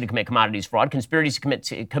 conspiracy to commit commodities fraud, conspiracy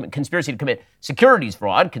to commit securities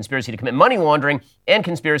fraud, conspiracy to commit money laundering, and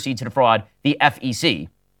conspiracy to defraud the FEC.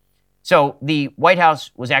 So the White House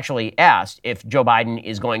was actually asked if Joe Biden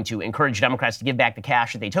is going to encourage Democrats to give back the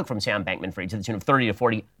cash that they took from Sam Bankman-Fried to the tune of $30 to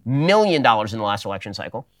 $40 million in the last election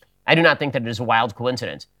cycle. I do not think that it is a wild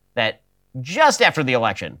coincidence that just after the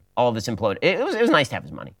election, all of this imploded. It was nice to have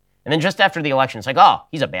his money. And then just after the election, it's like, oh,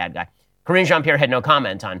 he's a bad guy. Karine Jean-Pierre had no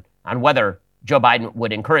comment on whether Joe Biden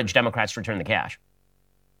would encourage Democrats to return the cash.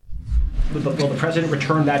 Will the president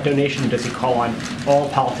return that donation? Does he call on all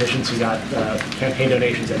politicians who got campaign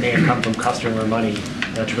donations that may have come from customer money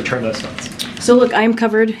to return those funds? So look, I'm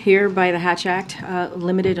covered here by the Hatch Act,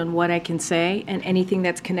 limited on what I can say, and anything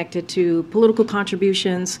that's connected to political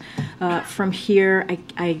contributions from here,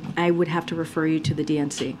 I would have to refer you to the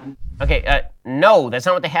DNC. Okay, no, that's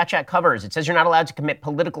not what the Hatch Act covers. It says you're not allowed to commit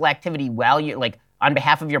political activity while you're, on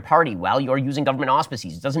behalf of your party while you're using government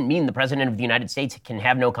auspices. It doesn't mean the president of the United States can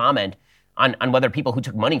have no comment on whether people who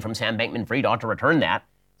took money from Sam Bankman-Fried ought to return that.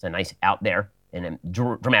 It's a nice out there and a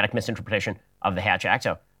dramatic misinterpretation of the Hatch Act.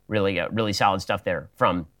 So really solid stuff there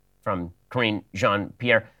from Karine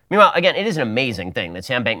Jean-Pierre. Meanwhile, again, it is an amazing thing that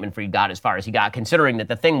Sam Bankman-Fried got as far as he got, considering that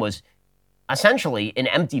the thing was essentially an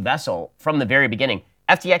empty vessel from the very beginning.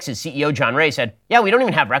 FTX's CEO, John Ray, said, yeah, we don't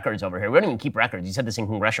even have records over here. We don't even keep records. He said this in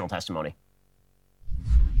congressional testimony.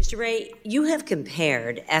 Mr. Ray, you have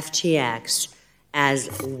compared FTX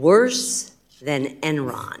as worse than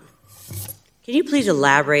Enron. Can you please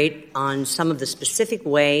elaborate on some of the specific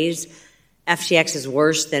ways FTX is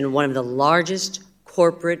worse than one of the largest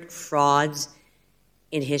corporate frauds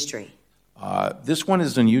in history? This one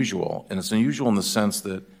is unusual, and it's unusual in the sense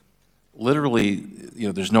that literally,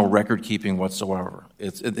 there's no record keeping whatsoever.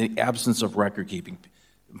 It's in the absence of record keeping.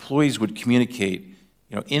 Employees would communicate,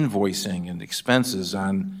 invoicing and expenses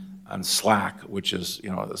on Slack, which is,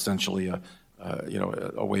 essentially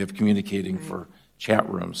a way of communicating for chat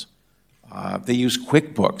rooms. They use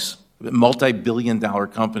QuickBooks, a multi-billion-dollar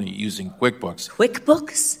company using QuickBooks.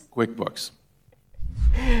 QuickBooks.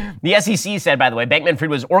 The SEC said, by the way, Bankman-Fried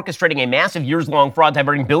was orchestrating a massive years-long fraud,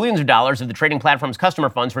 diverting billions of dollars of the trading platform's customer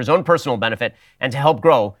funds for his own personal benefit and to help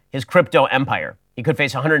grow his crypto empire. He could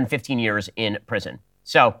face 115 years in prison.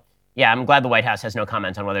 So, yeah, I'm glad the White House has no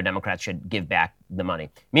comment on whether Democrats should give back the money.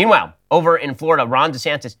 Meanwhile, over in Florida, Ron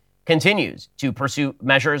DeSantis continues to pursue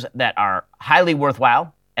measures that are highly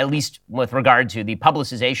worthwhile, at least with regard to the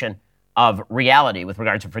publicization of reality with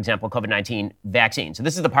regard to, for example, COVID-19 vaccine. So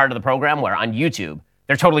this is the part of the program where on YouTube,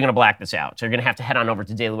 they're totally going to black this out. So you're going to have to head on over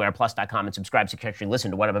to dailywireplus.com and subscribe so you can actually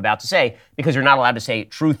listen to what I'm about to say, because you're not allowed to say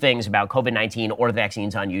true things about COVID-19 or the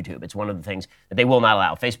vaccines on YouTube. It's one of the things that they will not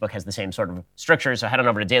allow. Facebook has the same sort of strictures, so head on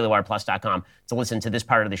over to dailywireplus.com to listen to this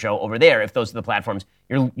part of the show over there if those are the platforms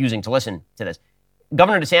you're using to listen to this.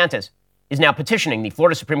 Governor DeSantis is now petitioning the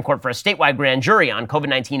Florida Supreme Court for a statewide grand jury on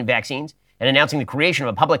COVID-19 vaccines and announcing the creation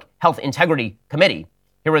of a public health integrity committee.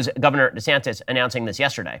 Here was Governor DeSantis announcing this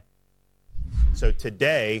yesterday. So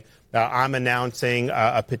today, I'm announcing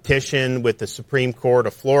a petition with the Supreme Court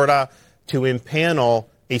of Florida to impanel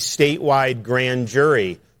a statewide grand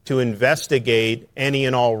jury to investigate any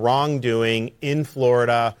and all wrongdoing in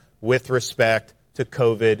Florida with respect to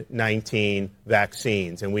COVID-19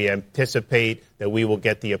 vaccines. And we anticipate that we will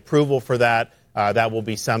get the approval for that. That will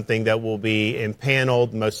be something that will be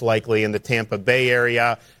impaneled, most likely in the Tampa Bay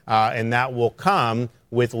area, and that will come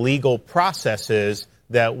with legal processes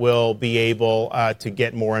that will be able to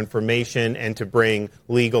get more information and to bring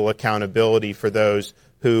legal accountability for those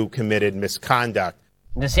who committed misconduct.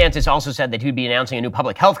 DeSantis also said that he would be announcing a new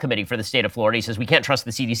public health committee for the state of Florida. He says we can't trust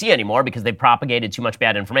the CDC anymore because they've propagated too much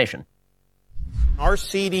bad information. Our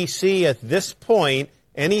CDC at this point,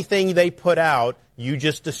 anything they put out, you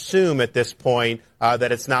just assume at this point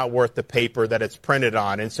that it's not worth the paper that it's printed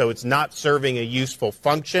on. And so it's not serving a useful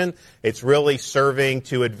function. It's really serving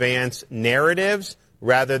to advance narratives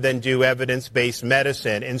rather than do evidence-based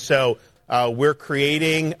medicine. And so we're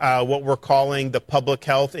creating what we're calling the Public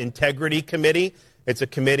Health Integrity Committee. It's a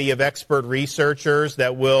committee of expert researchers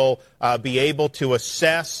that will be able to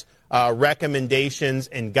assess recommendations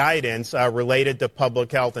and guidance related to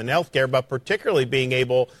public health and healthcare, but particularly being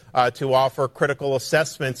able to offer critical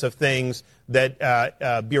assessments of things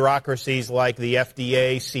that bureaucracies like the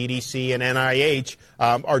FDA, CDC, and NIH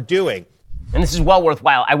are doing. And this is well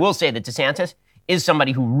worthwhile. I will say that DeSantis is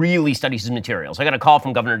somebody who really studies his materials. I got a call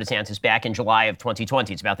from Governor DeSantis back in July of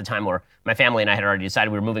 2020. It's about the time where my family and I had already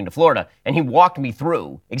decided we were moving to Florida. And he walked me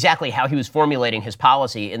through exactly how he was formulating his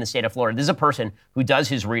policy in the state of Florida. This is a person who does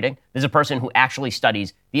his reading. This is a person who actually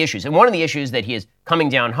studies the issues. And one of the issues that he is coming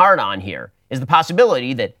down hard on here is the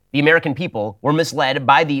possibility that the American people were misled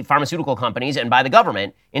by the pharmaceutical companies and by the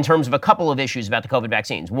government in terms of a couple of issues about the COVID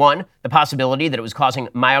vaccines. One, the possibility that it was causing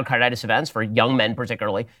myocarditis events for young men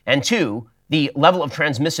particularly. And two, the level of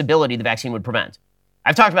transmissibility the vaccine would prevent.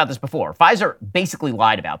 I've talked about this before. Pfizer basically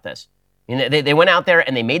lied about this. They went out there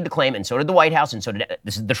and they made the claim, and so did the White House, and so did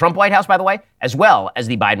this is the Trump White House, by the way, as well as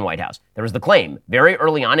the Biden White House. There was the claim very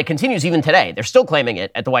early on. It continues even today. They're still claiming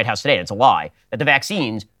it at the White House today. And it's a lie that the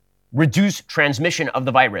vaccines reduce transmission of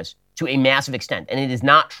the virus to a massive extent, and it is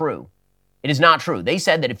not true. It is not true. They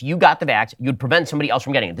said that if you got the vax, you'd prevent somebody else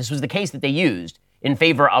from getting it. This was the case that they used in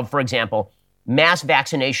favor of, for example, mass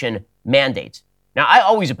vaccination mandates. Now, I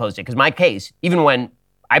always opposed it because my case, even when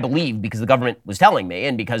I believed because the government was telling me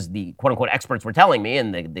and because the quote-unquote experts were telling me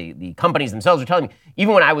and the companies themselves were telling me,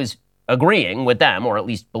 even when I was agreeing with them or at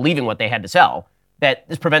least believing what they had to sell, that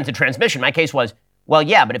this prevented transmission, my case was, well,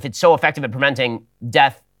 yeah, but if it's so effective at preventing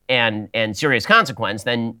death and serious consequence,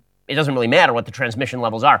 then it doesn't really matter what the transmission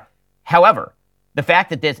levels are. However, the fact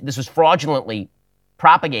that this was fraudulently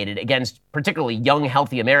propagated against particularly young,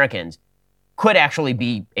 healthy Americans could actually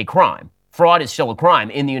be a crime. Fraud is still a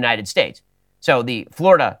crime in the United States. So the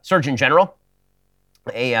Florida Surgeon General,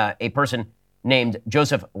 a person named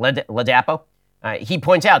Joseph Ladapo, he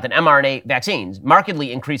points out that mRNA vaccines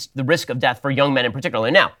markedly increase the risk of death for young men in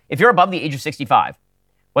particular. Now, if you're above the age of 65,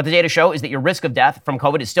 what the data show is that your risk of death from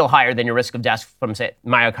COVID is still higher than your risk of death from, say,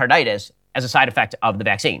 myocarditis as a side effect of the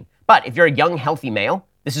vaccine. But if you're a young, healthy male,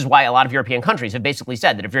 this is why a lot of European countries have basically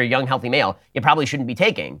said that if you're a young, healthy male, you probably shouldn't be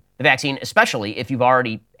taking the vaccine, especially if you've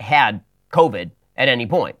already had COVID at any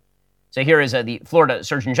point. So here is the Florida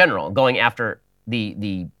Surgeon General going after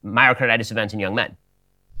the myocarditis events in young men.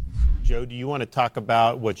 Joe, do you want to talk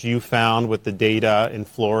about what you found with the data in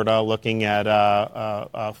Florida looking at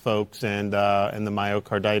folks and the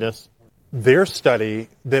myocarditis? Their study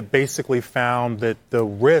that basically found that the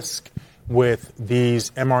risk with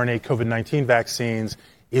these mRNA COVID-19 vaccines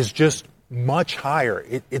is just much higher.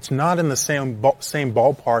 It's not in the same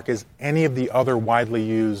ballpark as any of the other widely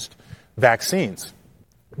used vaccines.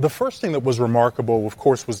 The first thing that was remarkable, of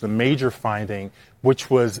course, was the major finding, which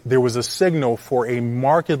was there was a signal for a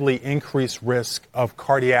markedly increased risk of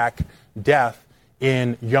cardiac death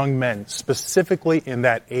in young men, specifically in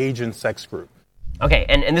that age and sex group. Okay,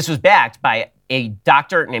 and this was backed by a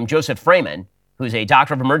doctor named Joseph Freeman, who's a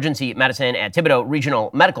doctor of emergency medicine at Thibodeau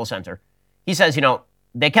Regional Medical Center. He says,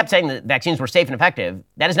 they kept saying that vaccines were safe and effective.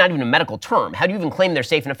 That is not even a medical term. How do you even claim they're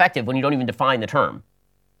safe and effective when you don't even define the term?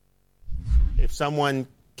 If someone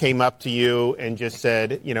came up to you and just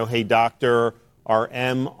said, hey, doctor, are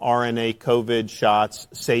mRNA COVID shots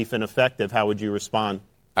safe and effective, how would you respond?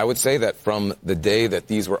 I would say that from the day that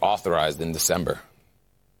these were authorized in December,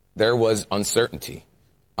 there was uncertainty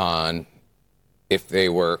on if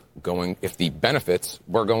the benefits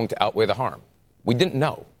were going to outweigh the harm. We didn't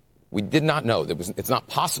know. We did not know. It's not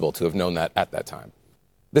possible to have known that at that time.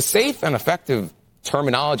 The safe and effective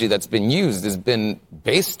terminology that's been used has been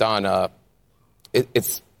based on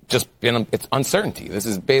it's it's uncertainty. This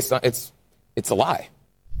is based on, it's a lie.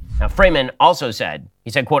 Now, Freeman also said,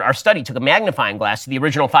 he said, quote, our study took a magnifying glass to the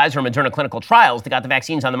original Pfizer and Moderna clinical trials that got the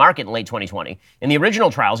vaccines on the market in late 2020. In the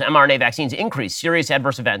original trials, mRNA vaccines increased serious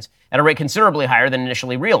adverse events at a rate considerably higher than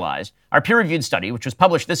initially realized. Our peer-reviewed study, which was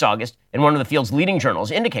published this August in one of the field's leading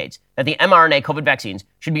journals, indicates that the mRNA COVID vaccines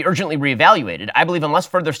should be urgently reevaluated. I believe unless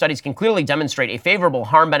further studies can clearly demonstrate a favorable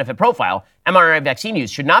harm-benefit profile, mRNA vaccine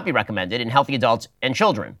use should not be recommended in healthy adults and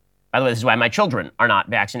children. By the way, this is why my children are not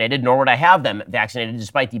vaccinated, nor would I have them vaccinated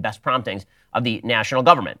despite the best promptings of the national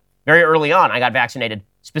government. Very early on, I got vaccinated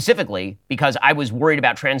specifically because I was worried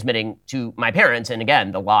about transmitting to my parents. And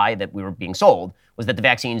again, the lie that we were being sold was that the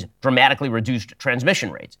vaccines dramatically reduced transmission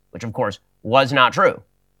rates, which of course was not true.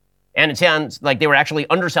 And it sounds like they were actually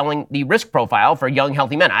underselling the risk profile for young,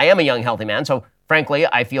 healthy men. I am a young, healthy man, so frankly,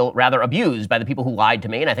 I feel rather abused by the people who lied to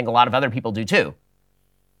me, and I think a lot of other people do too.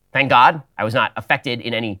 Thank God I was not affected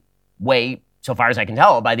in any way, so far as I can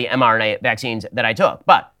tell, by the mRNA vaccines that I took.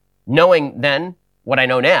 But knowing then what I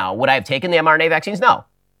know now, would I have taken the mRNA vaccines? No,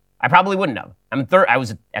 I probably wouldn't have. I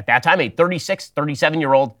was at that time a 36,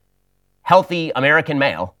 37-year-old healthy American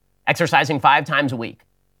male exercising 5 times a week.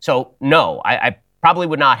 So no, I probably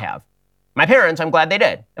would not have. My parents, I'm glad they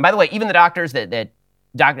did. And by the way, even the doctors that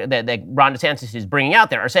Ron DeSantis is bringing out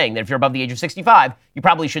there are saying that if you're above the age of 65, you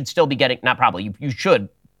probably should still be getting, not probably, you should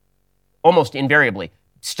almost invariably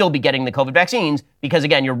still be getting the COVID vaccines because,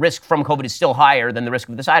 again, your risk from COVID is still higher than the risk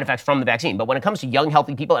of the side effects from the vaccine. But when it comes to young,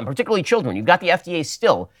 healthy people, and particularly children, you've got the FDA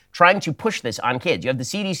still trying to push this on kids. You have the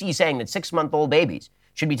CDC saying that 6-month-old babies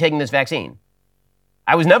should be taking this vaccine.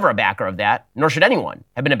 I was never a backer of that, nor should anyone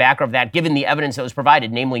have been a backer of that given the evidence that was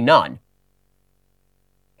provided, namely none.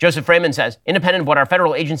 Joseph Freeman says, independent of what our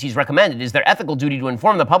federal agencies recommended, it is their ethical duty to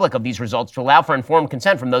inform the public of these results to allow for informed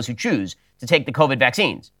consent from those who choose to take the COVID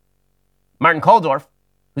vaccines. Martin Kulldorff,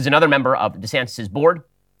 who's another member of DeSantis' board,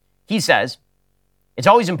 he says, it's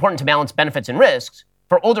always important to balance benefits and risks.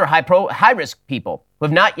 For older high-risk people who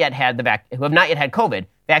have not yet had COVID,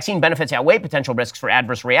 vaccine benefits outweigh potential risks for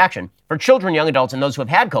adverse reaction. For children, young adults, and those who have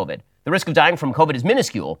had COVID, the risk of dying from COVID is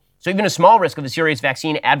minuscule, so even a small risk of a serious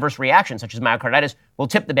vaccine adverse reaction, such as myocarditis, will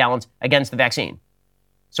tip the balance against the vaccine.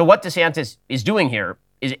 So what DeSantis is doing here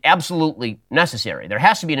is absolutely necessary. There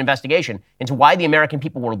has to be an investigation into why the American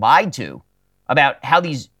people were lied to about how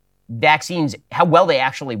these vaccines, how well they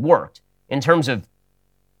actually worked in terms of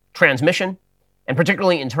transmission, and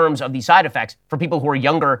particularly in terms of the side effects for people who are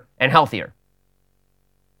younger and healthier.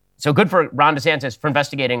 So good for Ron DeSantis for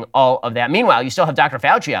investigating all of that. Meanwhile, you still have Dr.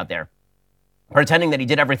 Fauci out there pretending that he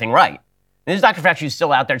did everything right. And this Dr. Fauci who's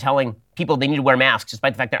still out there telling people they need to wear masks,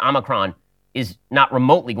 despite the fact that Omicron is not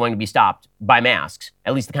remotely going to be stopped by masks,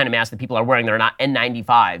 at least the kind of masks that people are wearing that are not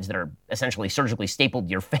N95s that are essentially surgically stapled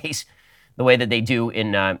to your face, the way that they do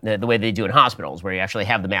in the way they do in hospitals, where you actually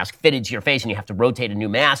have the mask fitted to your face and you have to rotate a new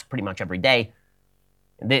mask pretty much every day.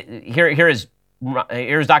 Here's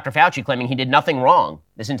Dr. Fauci claiming he did nothing wrong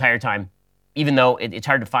this entire time, even though it's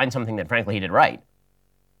hard to find something that, frankly, he did right.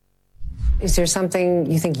 Is there something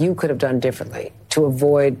you think you could have done differently to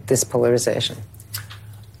avoid this polarization?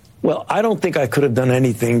 Well, I don't think I could have done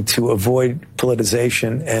anything to avoid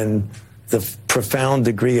politicization and the profound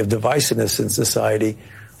degree of divisiveness in society.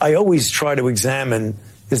 I always try to examine,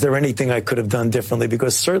 is there anything I could have done differently?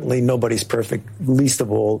 Because certainly nobody's perfect, least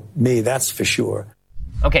of all me, that's for sure.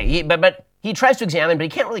 Okay, but he tries to examine, but he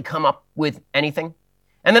can't really come up with anything.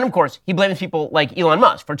 And then, of course, he blames people like Elon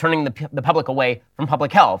Musk for turning the public away from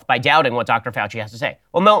public health by doubting what Dr. Fauci has to say.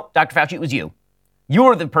 Well, no, Dr. Fauci, it was you. You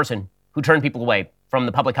were the person who turned people away from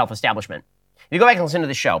the public health establishment. If you go back and listen to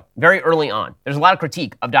the show, very early on, there's a lot of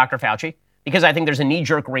critique of Dr. Fauci because I think there's a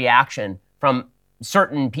knee-jerk reaction from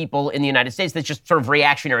certain people in the United States that's just sort of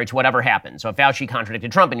reactionary to whatever happened. So if Fauci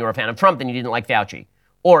contradicted Trump and you were a fan of Trump, then you didn't like Fauci.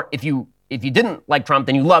 Or if you didn't like Trump,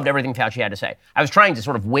 then you loved everything Fauci had to say. I was trying to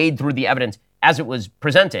sort of wade through the evidence as it was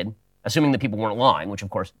presented, assuming that people weren't lying, which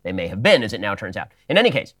of course they may have been, as it now turns out. In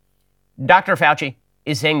any case, Dr. Fauci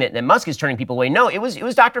is saying that Musk is turning people away. No, it was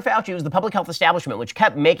Dr. Fauci, it was the public health establishment, which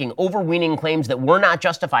kept making overweening claims that were not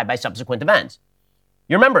justified by subsequent events.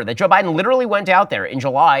 You remember that Joe Biden literally went out there in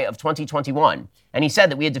July of 2021, and he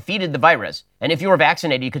said that we had defeated the virus, and if you were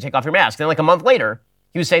vaccinated, you could take off your mask. Then like a month later,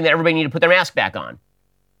 he was saying that everybody needed to put their mask back on.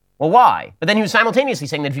 Well, why? But then he was simultaneously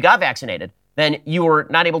saying that if you got vaccinated, then you were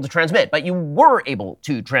not able to transmit, but you were able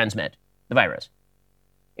to transmit the virus.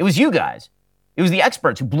 It was you guys. It was the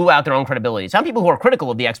experts who blew out their own credibility. Some people who are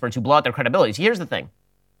critical of the experts who blow out their credibility. See, here's the thing.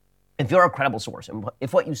 If you're a credible source, and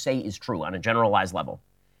if what you say is true on a generalized level,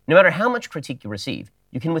 no matter how much critique you receive,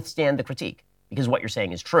 you can withstand the critique because what you're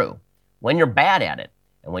saying is true. When you're bad at it,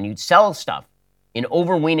 and when you sell stuff in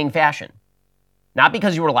overweening fashion. Not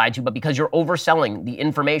because you were lied to, but because you're overselling the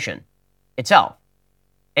information itself.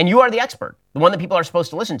 And you are the expert, the one that people are supposed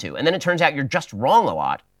to listen to. And then it turns out you're just wrong a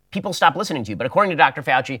lot. People stop listening to you. But according to Dr.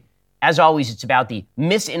 Fauci, as always, it's about the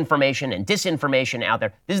misinformation and disinformation out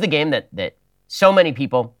there. This is the game that so many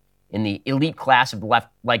people in the elite class of the left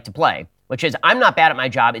like to play, which is, I'm not bad at my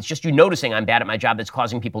job. It's just you noticing I'm bad at my job that's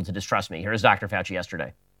causing people to distrust me. Here's Dr. Fauci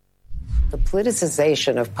yesterday. The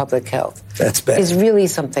politicization of public health That's bad. is really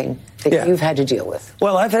something that you've had to deal with.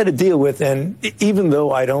 Well, I've had to deal with, and even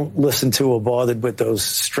though I don't listen to or bothered with those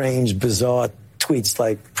strange, bizarre tweets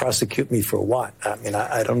like prosecute me for what? I mean,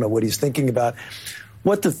 I don't know what he's thinking about.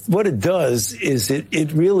 What it does is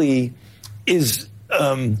it really is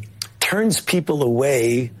turns people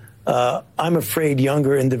away. I'm afraid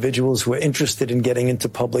younger individuals who are interested in getting into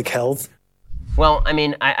public health. Well, I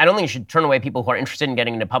mean, I don't think you should turn away people who are interested in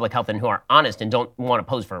getting into public health and who are honest and don't want to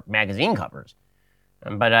pose for magazine covers.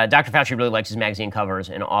 But Dr. Fauci really likes his magazine covers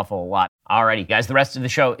an awful lot. Alrighty, guys, the rest of the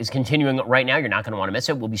show is continuing right now. You're not going to want to miss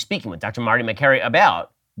it. We'll be speaking with Dr. Marty Makary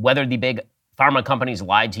about whether the big pharma companies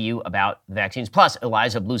lied to you about the vaccines, plus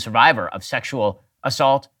Eliza Blue, survivor of sexual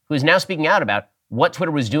assault, who is now speaking out about what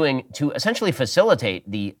Twitter was doing to essentially facilitate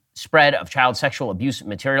the spread of child sexual abuse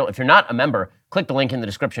material. If you're not a member, click the link in the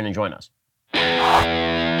description and join us.